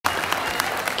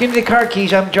Give me the car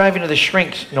keys. I'm driving to the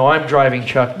shrinks. No, I'm driving,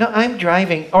 Chuck. No, I'm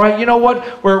driving. All right, you know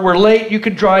what? We're late. You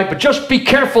can drive, but just be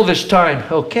careful this time.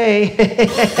 Okay.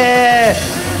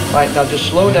 All right, now just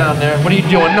slow down there. What are you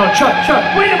doing? No, Chuck,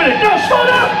 wait a minute. No, slow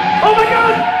down. Oh, my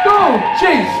God. No,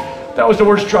 jeez. That was the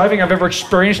worst driving I've ever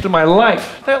experienced in my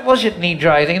life. That wasn't me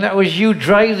driving. That was you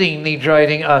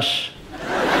driving us.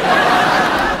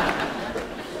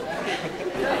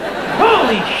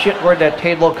 Holy shit, where'd that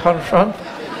table come from?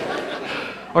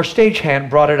 Our stagehand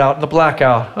brought it out in the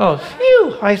blackout. Oh,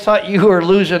 phew, I thought you were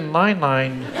losing my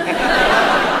mind.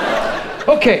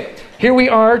 Okay, here we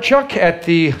are, Chuck, at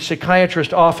the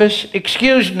psychiatrist office.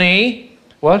 Excuse me.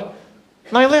 What?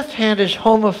 My left hand is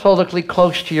homophobically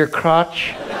close to your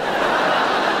crotch.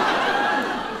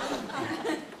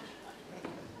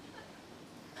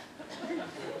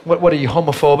 What are you,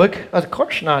 homophobic? Of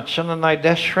course not. Some of my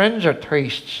best friends are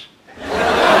priests.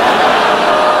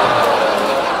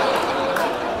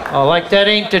 Oh, like that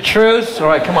ain't the truth? All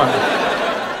right, come on.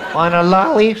 Want a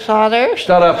lolly, father?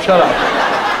 Shut up.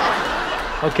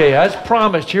 Okay, as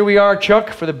promised, here we are,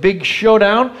 Chuck, for the big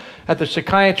showdown at the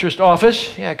psychiatrist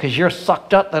office. Yeah, because you're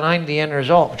sucked up, then I'm the end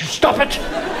result. Would you stop it?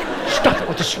 Stop it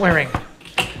with the swearing.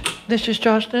 This is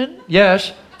Justin?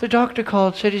 Yes. The doctor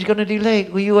called, said he's going to be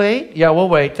late. Will you wait? Yeah, we'll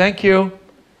wait. Thank you.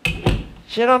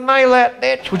 Sit on my lap,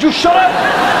 bitch. Would you shut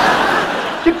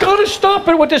up? You got to stop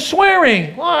it with the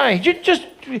swearing. Why?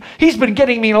 He's been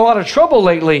getting me in a lot of trouble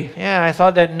lately. Yeah, I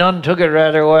thought that nun took it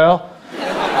rather well.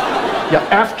 Yeah,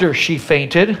 after she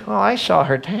fainted. Oh, I saw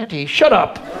her tanty. Shut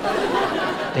up.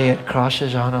 They had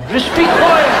crosses on them. Just be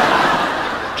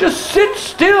quiet. Just sit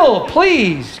still,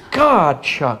 please. God,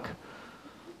 Chuck.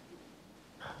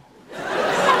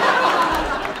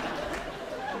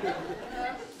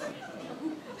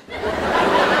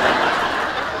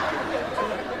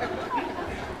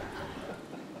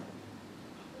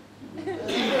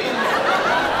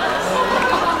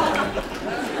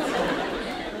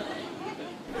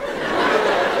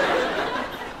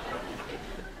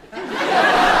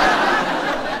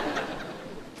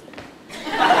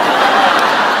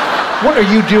 What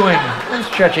are you doing? I'm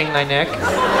stretching my neck.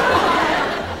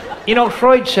 You know,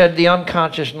 Freud said the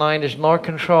unconscious mind is more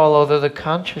control over the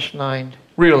conscious mind.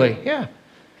 Really? Yeah.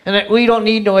 And that we don't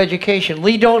need no education.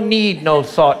 We don't need no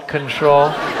thought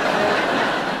control.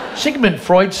 Sigmund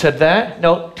Freud said that.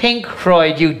 No, Pink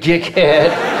Freud, you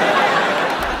dickhead.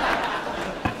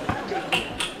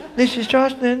 This is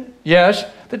Justin. Yes?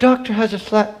 The doctor has a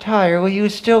flat tire. Will you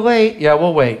still wait? Yeah,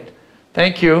 we'll wait.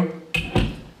 Thank you.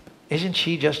 Isn't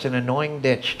she just an annoying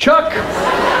bitch? Chuck!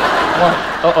 What?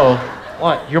 Uh-oh.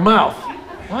 What? Your mouth.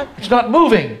 What? It's not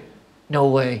moving. No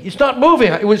way. It's not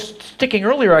moving. It was sticking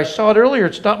earlier. I saw it earlier.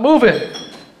 It's not moving.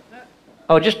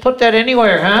 Oh, just put that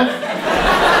anywhere, huh?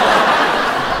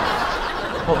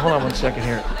 Hold on one second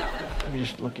here. Let me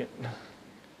just look at...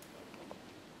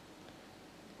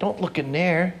 Don't look in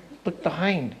there. Look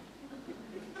behind.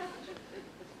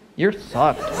 You're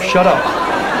thought. Shut up.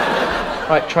 All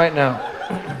right, try it now.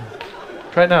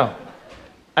 Try it now.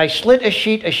 I slit a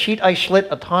sheet I slit,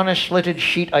 a tarnish slitted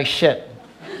sheet I sit.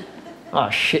 Oh,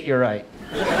 shit, you're right.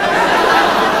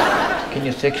 Can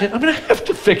you fix it? I'm going to have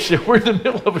to fix it. We're in the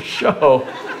middle of a show.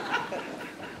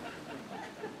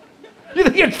 You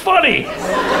think it's funny?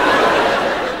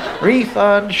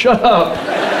 Refund, shut up.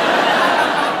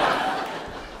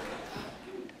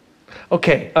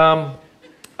 Okay,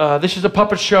 this is a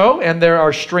puppet show, and there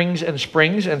are strings and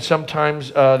springs, and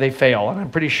sometimes they fail. And I'm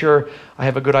pretty sure I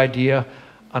have a good idea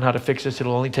on how to fix this.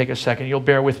 It'll only take a second. You'll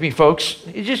bear with me, folks.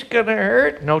 It's just gonna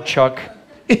hurt. No, Chuck.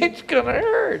 It's gonna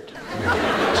hurt.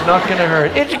 It's not gonna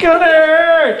hurt. It's gonna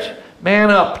hurt.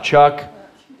 Man up, Chuck.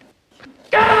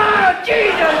 Ah,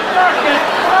 Jesus fucking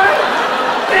Christ!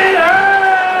 It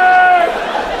hurts!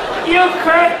 You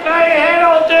cracked my head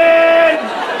open!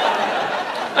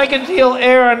 I can feel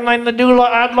air on my medulla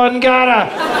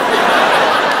oblongata.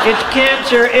 It's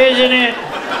cancer, isn't it?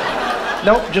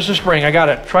 Nope, just a spring. I got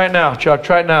it. Try it now, Chuck.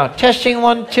 Try it now. Testing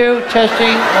 1, 2.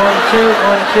 Testing 1, 2,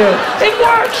 1, 2. It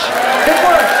works! It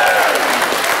works!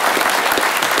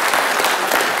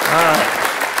 All right.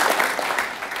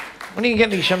 When do you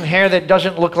get me some hair that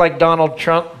doesn't look like Donald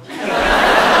Trump? All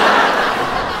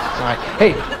right.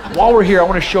 Hey, while we're here, I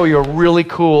want to show you a really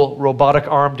cool robotic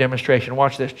arm demonstration.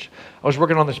 Watch this. I was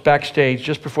working on this backstage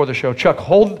just before the show. Chuck,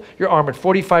 hold your arm at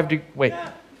 45 degrees. Wait.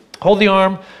 Hold the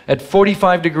arm at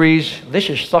 45 degrees. This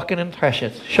is fucking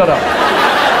impressive. Shut up.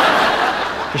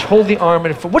 Just hold the arm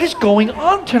at... What is going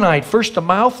on tonight? First the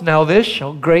mouth, now this.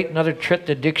 Oh, great. Another trip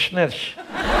to Dick Smith's.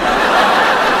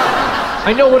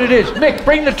 I know what it is. Mick,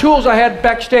 bring the tools I had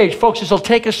backstage. Folks, this will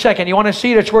take a second. You want to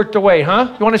see it? It's worth the wait,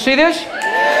 huh? You want to see this?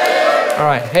 All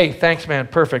right. Hey, thanks, man.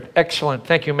 Perfect. Excellent.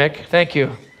 Thank you, Mick. Thank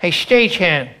you. Hey,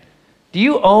 stagehand, do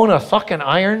you own a fucking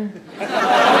iron?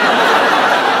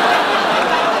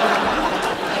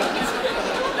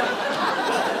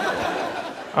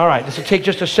 All right, this will take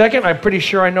just a second. I'm pretty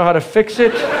sure I know how to fix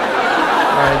it. All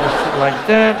right, just like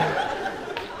that.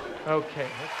 Okay.